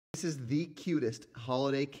This is the cutest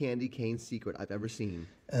holiday candy cane secret I've ever seen.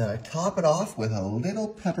 And I top it off with a little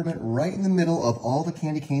peppermint right in the middle of all the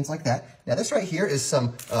candy canes like that. Now this right here is some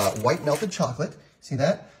white melted chocolate. See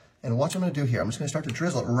that? And watch what I'm going to do here. I'm just going to start to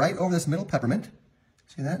drizzle it right over this middle peppermint.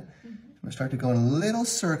 See that? I'm going to start to go in a little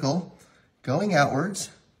circle going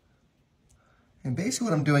outwards. And basically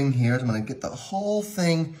what I'm doing here is I'm going to get the whole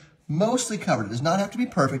thing mostly covered. It does not have to be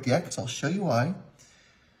perfect yet, because I'll show you why.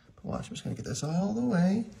 But watch, I'm just going to get this all the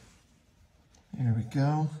way. There we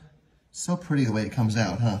go. So pretty the way it comes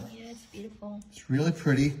out, huh? Yeah, it's beautiful. It's really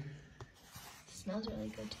pretty. It smells really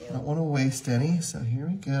good too. I don't want to waste any, so here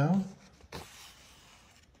we go.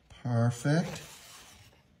 Perfect.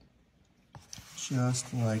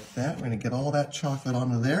 Just like that. We're going to get all that chocolate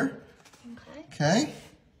onto there. Okay. Okay.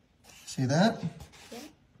 See that? Yeah.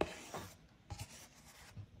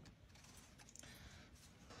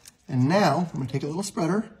 And now, I'm going to take a little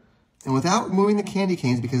spreader, and without removing the candy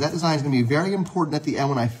canes, because that design is going to be very important at the end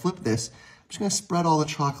when I flip this, I'm just going to spread all the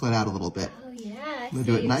chocolate out a little bit. Oh, yeah. I'm going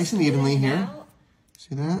to do it nice and evenly here. Out.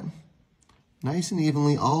 See that? Nice and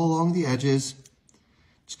evenly all along the edges.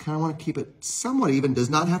 Just kind of want to keep it somewhat even. Does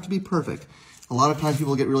not have to be perfect. A lot of times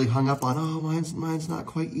people get really hung up on, oh, mine's not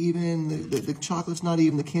quite even, the chocolate's not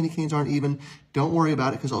even, the candy canes aren't even. Don't worry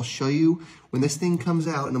about it, because I'll show you when this thing comes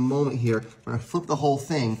out in a moment here, when I flip the whole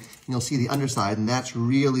thing, and you'll see the underside, and that's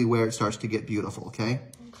really where it starts to get beautiful, okay?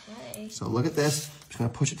 Okay. So look at this. I'm just going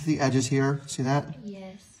to push it to the edges here. See that?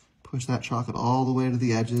 Yes. Push that chocolate all the way to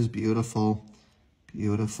the edges. Beautiful.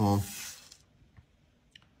 Beautiful.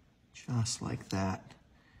 Just like that.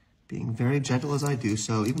 Being very gentle as I do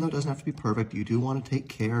so, even though it doesn't have to be perfect, you do want to take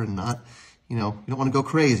care and not, you don't want to go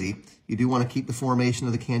crazy. You do want to keep the formation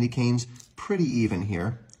of the candy canes pretty even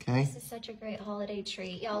here, okay? This is such a great holiday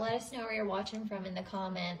treat. Y'all let us know where you're watching from in the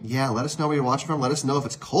comments. Yeah, let us know where you're watching from. Let us know if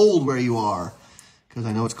it's cold where you are, because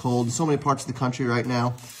I know it's cold in so many parts of the country right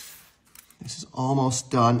now. This is almost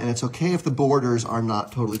done, and it's okay if the borders are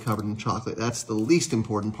not totally covered in chocolate. That's the least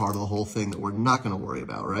important part of the whole thing that we're not going to worry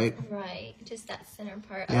about, right? Right, just that center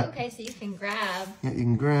part. Yeah. Oh, okay, so you can grab. Yeah, you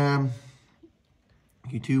can grab.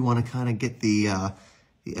 You do want to kind of get the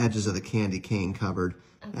edges of the candy cane covered.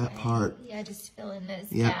 Okay. That part. Yeah, just fill in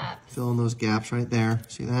those yeah, gaps. Fill in those gaps right there.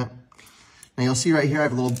 See that? Now you'll see right here I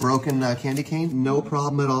have a little broken candy cane. No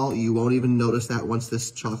problem at all. You won't even notice that once this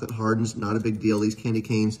chocolate hardens. Not a big deal. These candy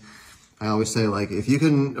canes, I always say, like, if you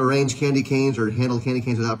can arrange candy canes or handle candy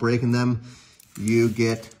canes without breaking them, you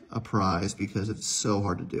get a prize, because it's so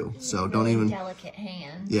hard to do. So don't even... delicate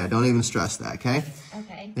hands. Yeah, don't even stress that, okay?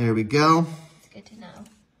 Okay. There we go. It's good to know.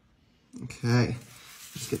 Okay.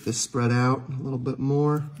 Let's get this spread out a little bit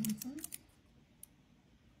more.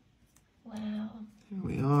 Wow. Here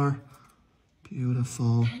we are.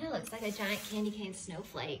 Beautiful. Kind of looks like a giant candy cane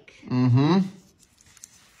snowflake. Mm-hmm.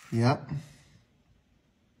 Yep.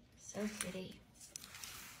 So pretty.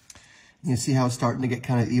 You see how it's starting to get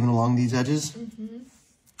kind of even along these edges? Mm-hmm.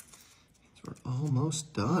 So we're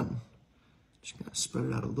almost done. Just gonna spread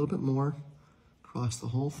it out a little bit more across the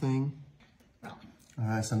whole thing. Rolling. All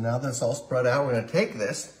right, so now that's all spread out, we're gonna take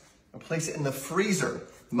this and place it in the freezer.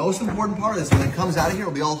 The most important part of this, when it comes out of here,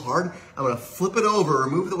 it'll be all hard. I'm gonna flip it over,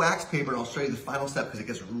 remove the wax paper, and I'll show you the final step, because it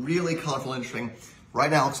gets really colorful and interesting. Right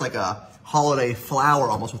now, it looks like a holiday flower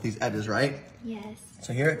almost with these edges, right? Yes.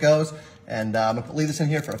 So here it goes, and I'm gonna leave this in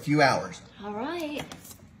here for a few hours. All right.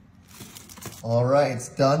 All right, it's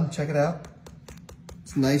done. Check it out.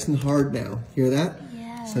 It's nice and hard now. Hear that?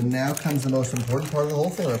 Yeah. So now comes the most important part of the whole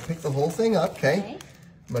thing. I'm gonna pick the whole thing up, okay?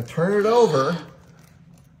 I'm gonna turn it over.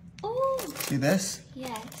 Oh. See this?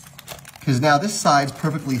 Yes. Because now this side's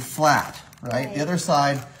perfectly flat, right? The other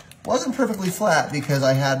side wasn't perfectly flat because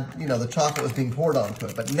I had, the chocolate was being poured onto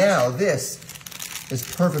it. But now this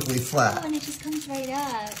is perfectly flat. Oh, and it just comes right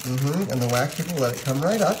up. Mm-hmm. And the wax paper will let it come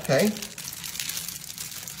right up, okay?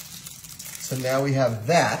 So now we have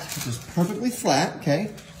that, which is perfectly flat,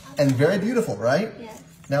 okay? And very beautiful, right? Yes.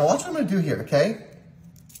 Now watch what I'm gonna do here, okay?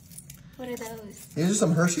 What are those? These are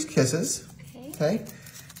some Hershey's Kisses, Okay. okay?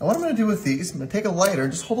 And what I'm gonna do with these, I'm gonna take a lighter,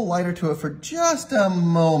 just hold a lighter to it for just a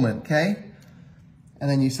moment, okay? And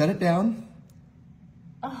then you set it down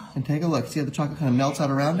and take a look. See how the chocolate kind of melts out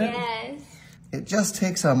around it? Yes. It just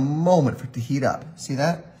takes a moment for it to heat up. See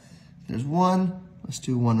that? There's one. Let's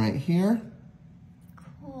do one right here.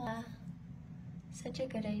 Cool. Such a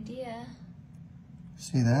good idea.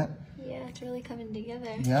 See that? Yeah, it's really coming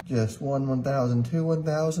together. Yeah. Just 1 1,000, 2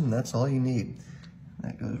 1,000. That's all you need.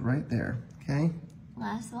 That goes right there. Okay?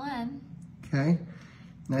 Last one. Okay.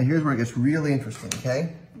 Now here's where it gets really interesting,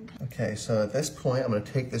 okay? Okay, so at this point, I'm gonna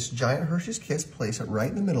take this giant Hershey's Kiss, place it right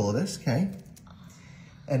in the middle of this, okay?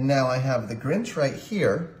 And now I have the Grinch right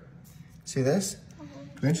here, See this?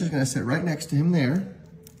 Grinch is going to sit right next to him there.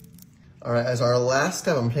 All right, as our last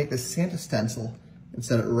step, I'm going to take this Santa stencil and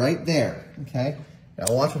set it right there, okay?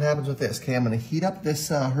 Now watch what happens with this, okay? I'm going to heat up this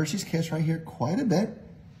Hershey's Kiss right here quite a bit.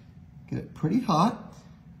 Get it pretty hot.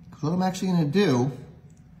 Because what I'm actually going to do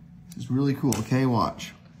is really cool, okay?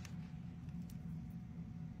 Watch.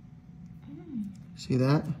 See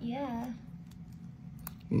that? Yeah.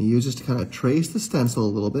 I'm going to use this to kind of trace the stencil a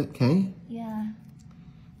little bit, okay? Yeah.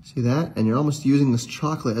 See that? And you're almost using this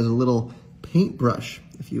chocolate as a little paintbrush,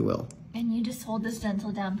 if you will. And you just hold the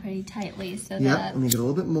stencil down pretty tightly so that... Yeah, let me get a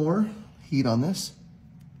little bit more heat on this.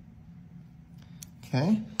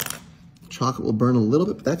 Okay. The chocolate will burn a little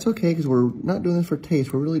bit, but that's okay because we're not doing this for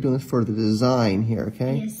taste. We're really doing this for the design here,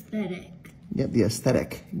 okay? The aesthetic. Yep, the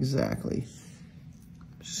aesthetic, exactly.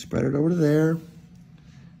 Spread it over to there.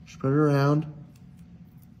 Spread it around.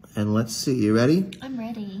 And let's see, you ready? I'm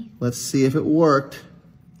ready. Let's see if it worked.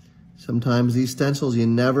 Sometimes these stencils, you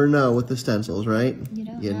never know with the stencils, right? You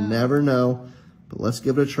don't You know. never know, but let's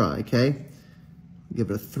give it a try, okay? Give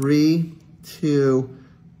it a 3, 2,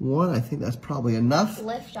 1. I think that's probably enough.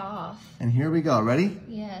 Lift off. And here we go, ready?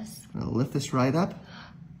 Yes. I'm gonna lift this right up.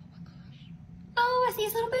 Oh, I see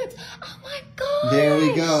his little boots. Oh my gosh. There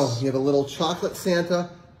we go. You have a little chocolate Santa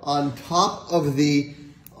on top of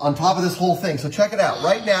this whole thing. So check it out.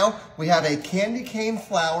 Right now, we have a candy cane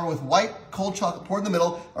flower with white cold chocolate poured in the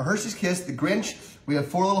middle, a Hershey's Kiss, the Grinch. We have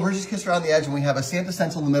 4 little Hershey's Kiss around the edge, and we have a Santa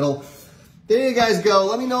stencil in the middle. There you guys go.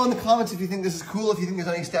 Let me know in the comments if you think this is cool, if you think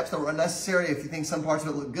there's any steps that were unnecessary, if you think some parts of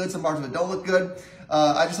it look good, some parts of it don't look good.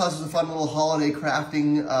 I just thought this was a fun little holiday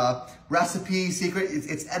crafting recipe, secret.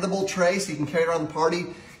 It's edible tray, so you can carry it around the party,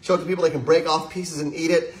 show it to people, they can break off pieces and eat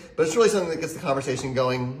it. But it's really something that gets the conversation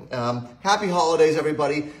going. Happy holidays,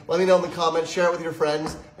 everybody. Let me know in the comments, share it with your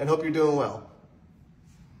friends, and hope you're doing well.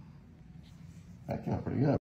 That came out pretty good.